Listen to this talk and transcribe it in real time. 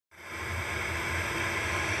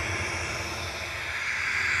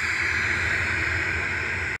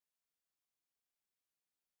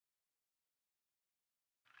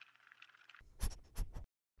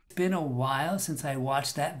been a while since I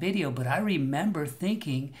watched that video, but I remember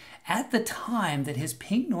thinking at the time that his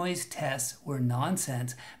pink noise tests were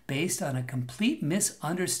nonsense based on a complete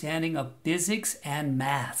misunderstanding of physics and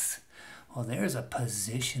maths. Well, there's a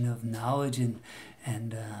position of knowledge,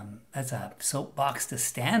 and that's a soapbox to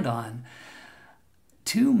stand on.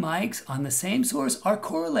 Two mics on the same source are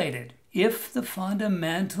correlated. If the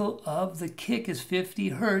fundamental of the kick is 50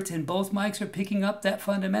 Hertz and both mics are picking up that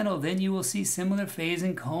fundamental, then you will see similar phase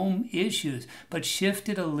and comb issues, but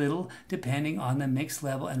shifted a little depending on the mix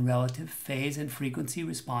level and relative phase and frequency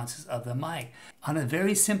responses of the mic. On a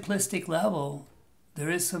very simplistic level, there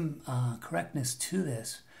is some correctness to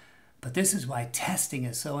this, but this is why testing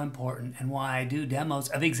is so important and why I do demos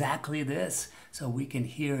of exactly this, so we can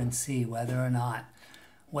hear and see whether or not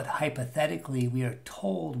what hypothetically we are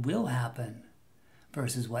told will happen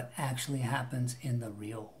versus what actually happens in the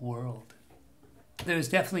real world. There's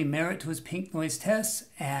definitely merit to his pink noise tests,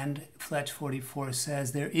 and Fletch44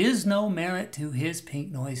 says there is no merit to his pink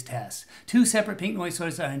noise tests. Two separate pink noise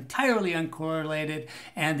sources are entirely uncorrelated,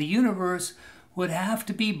 and the universe would have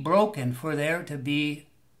to be broken for there to be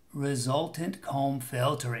resultant comb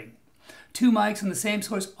filtering. Two mics on the same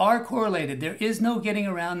source are correlated. There is no getting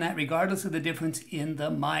around that regardless of the difference in the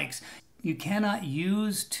mics. You cannot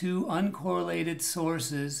use two uncorrelated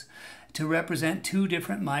sources to represent two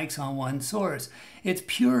different mics on one source. It's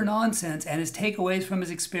pure nonsense, and his takeaways from his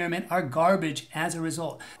experiment are garbage as a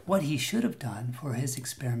result. What he should have done for his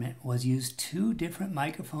experiment was use two different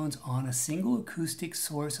microphones on a single acoustic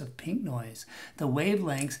source of pink noise. The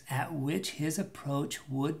wavelengths at which his approach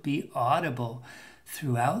would be audible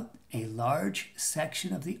throughout a large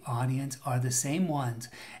section of the audience are the same ones,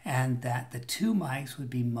 and that the two mics would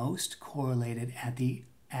be most correlated at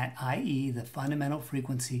i.e. the fundamental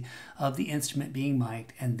frequency of the instrument being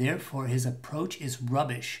mic'd, and therefore his approach is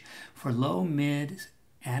rubbish. For low, mid,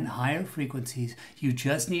 and higher frequencies, you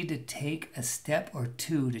just need to take a step or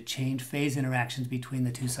two to change phase interactions between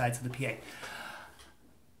the two sides of the PA.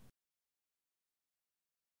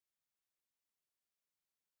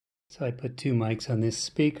 So I put two mics on this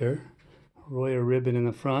speaker, a Royer ribbon in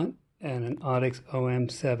the front and an Audix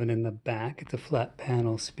OM7 in the back. It's a flat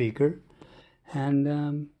panel speaker,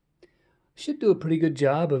 and should do a pretty good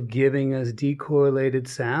job of giving us decorrelated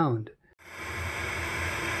sound.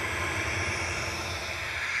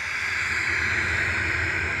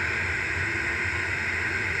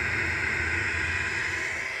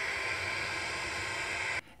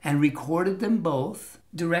 And recorded them both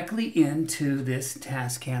directly into this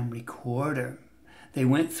Tascam recorder. They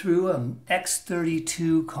went through an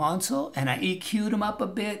X32 console, and I EQ'd them up a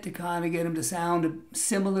bit to kind of get them to sound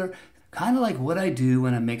similar, kind of like what I do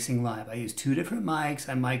when I'm mixing live. I use two different mics,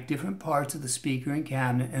 I mic different parts of the speaker and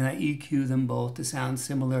cabinet, and I EQ them both to sound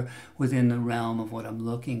similar within the realm of what I'm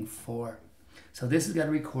looking for. So this has got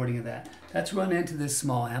a recording of that. That's run into this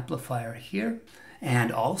small amplifier here.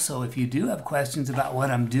 And also, if you do have questions about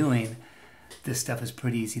what I'm doing, this stuff is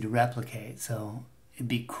pretty easy to replicate. So it'd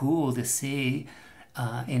be cool to see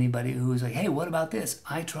anybody who's like, hey, what about this?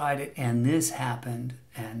 I tried it and this happened,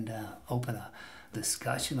 and open a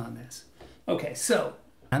discussion on this. Okay, so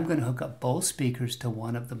I'm going to hook up both speakers to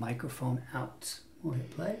one of the microphone outs. We'll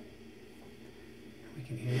hit play. We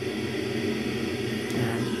can hear it.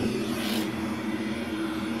 And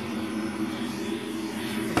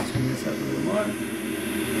let's turn this up a little more.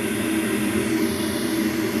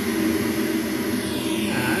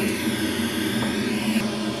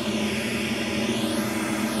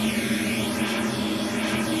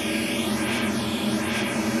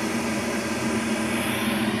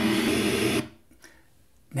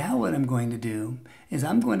 Now what I'm going to do is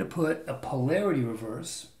I'm going to put a polarity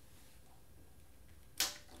reverse.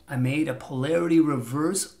 I made a polarity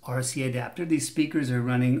reverse RCA adapter. These speakers are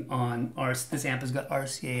running on, this amp has got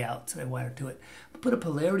RCA out, so I wired to it. I put a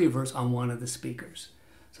polarity reverse on one of the speakers.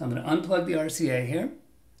 So I'm going to unplug the RCA here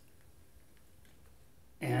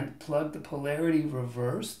and plug the polarity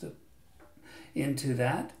reverse into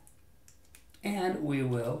that, and we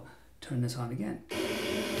will turn this on again.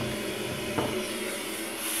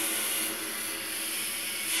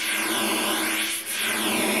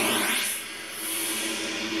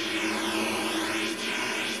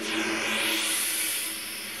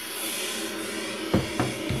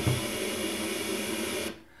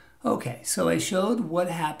 Okay, so I showed what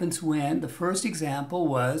happens when the first example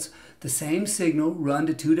was the same signal run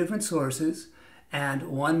to two different sources, and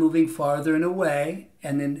one moving farther and away,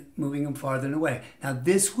 and then moving them farther and away. Now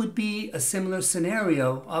this would be a similar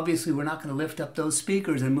scenario. Obviously we're not going to lift up those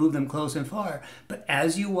speakers and move them close and far, but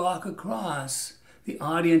as you walk across the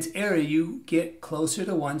audience area, you get closer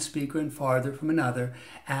to one speaker and farther from another,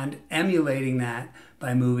 and emulating that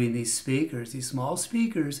by moving these speakers, these small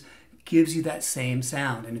speakers, gives you that same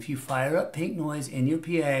sound. And if you fire up pink noise in your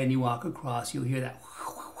PA and you walk across, you'll hear that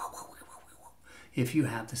if you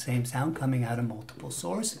have the same sound coming out of multiple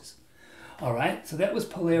sources. All right, so that was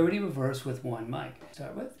polarity reverse with one mic.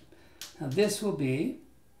 Start with. Now this will be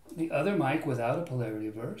the other mic without a polarity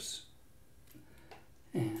reverse.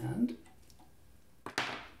 And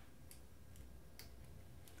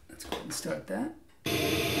let's go ahead and start that.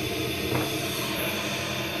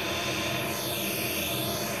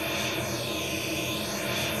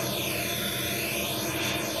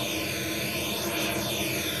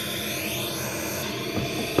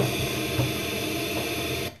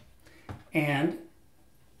 And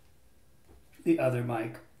the other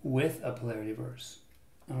mic with a polarity reverse.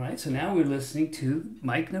 All right, so now we're listening to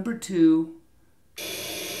mic number 2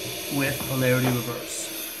 with polarity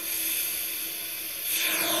reverse.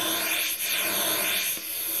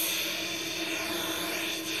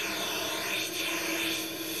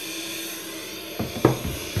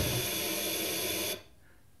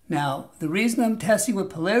 Now, the reason I'm testing with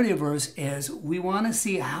polarity reverse is we want to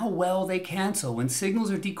see how well they cancel. When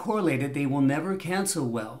signals are decorrelated, they will never cancel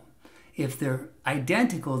well. If they're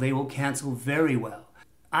identical, they will cancel very well.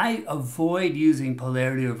 I avoid using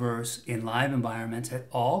polarity reverse in live environments at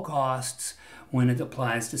all costs when it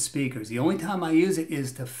applies to speakers. The only time I use it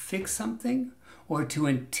is to fix something or to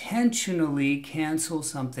intentionally cancel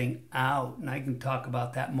something out. And I can talk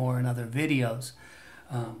about that more in other videos.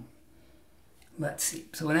 Let's see.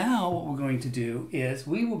 So now what we're going to do is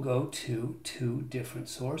we will go to 2 different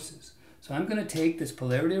sources. So I'm going to take this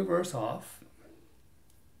polarity reverse off.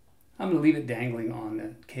 I'm going to leave it dangling on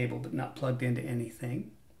the cable but not plugged into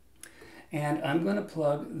anything. And I'm going to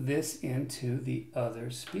plug this into the other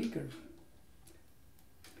speaker.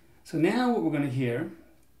 So now what we're going to hear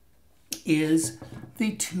is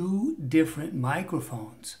the 2 different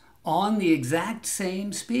microphones on the exact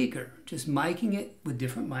same speaker, just miking it with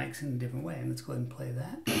different mics in a different way. And let's go ahead and play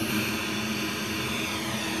that.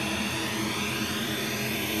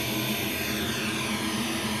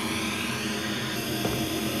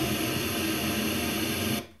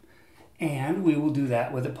 And we will do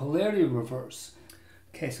that with a polarity reverse.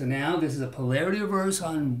 Okay, so now this is a polarity reverse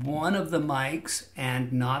on one of the mics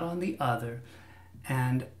and not on the other.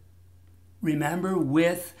 And remember,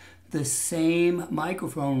 with the same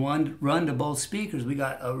microphone run to both speakers, we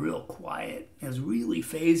got a real quiet, it was really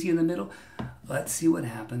phasey in the middle. Let's see what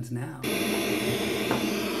happens now.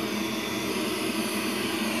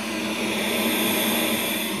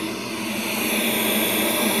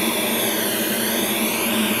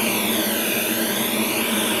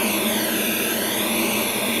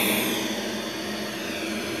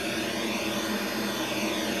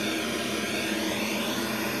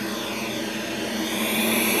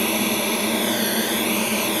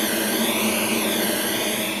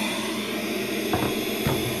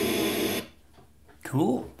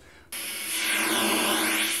 Cool.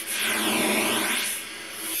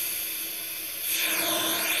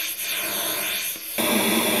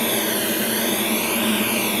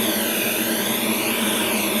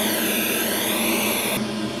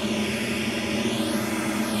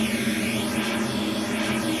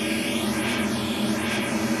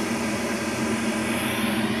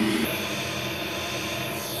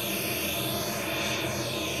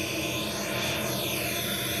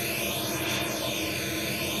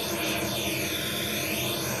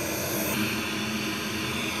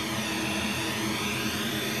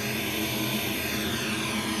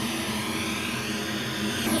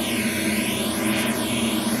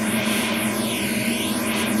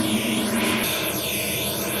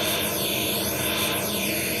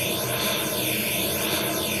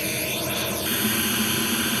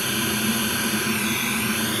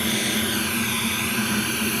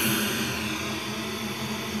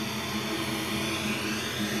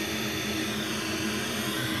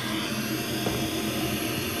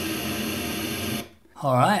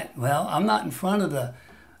 All right, well, I'm not in front of the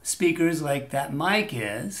speakers like that mic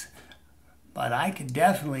is, but I could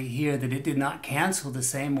definitely hear that it did not cancel the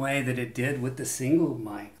same way that it did with the single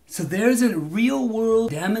mic. So there's a real-world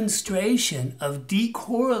demonstration of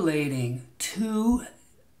decorrelating 2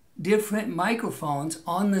 different microphones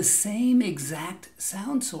on the same exact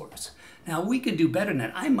sound source. Now, we could do better than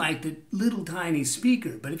that. I mic'd a little tiny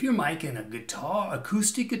speaker, but if you're micing a guitar,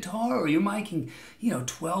 acoustic guitar, or you're micing,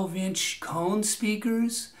 12-inch cone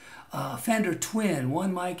speakers, Fender Twin,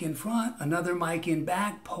 one mic in front, another mic in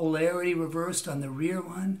back, polarity reversed on the rear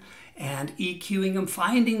one, and EQing them,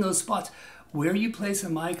 finding those spots. Where you place a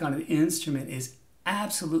mic on an instrument is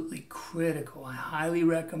absolutely critical. I highly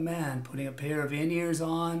recommend putting a pair of in-ears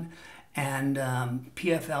on and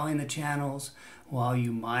PFLing the channels while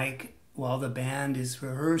you mic, while the band is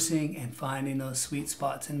rehearsing, and finding those sweet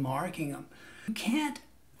spots and marking them. You can't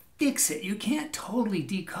fix it. You can't totally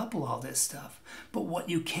decouple all this stuff. But what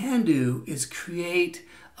you can do is create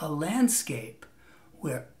a landscape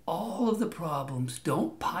where all of the problems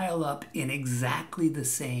don't pile up in exactly the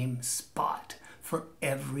same spot for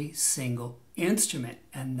every single instrument.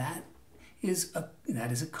 And that is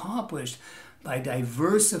accomplished by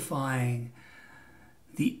diversifying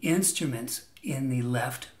the instruments in the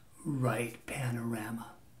left-right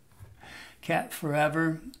panorama. Cat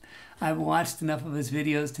Forever. I've watched enough of his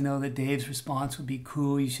videos to know that Dave's response would be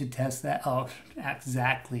cool. You should test that. Oh,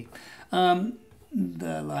 exactly. The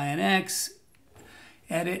Lion X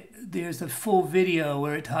edit. There's a full video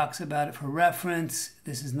where it talks about it for reference.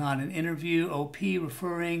 This is not an interview. OP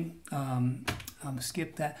referring.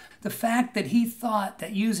 Skip that. The fact that he thought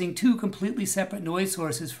that using two completely separate noise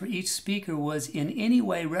sources for each speaker was in any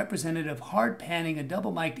way representative of hard panning a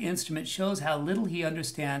double mic'd instrument shows how little he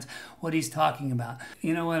understands what he's talking about.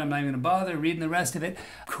 You know what? I'm not even going to bother reading the rest of it.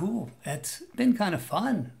 Cool. It's been kind of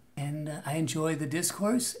fun. And I enjoy the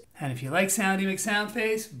discourse. And if you like Soundy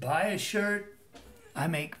McSoundface, buy a shirt. I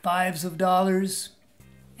make $5s of dollars.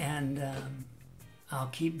 And I'll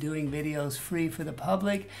keep doing videos free for the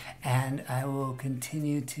public, and I will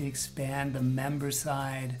continue to expand the member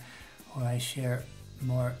side where I share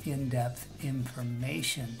more in-depth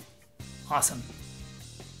information. Awesome.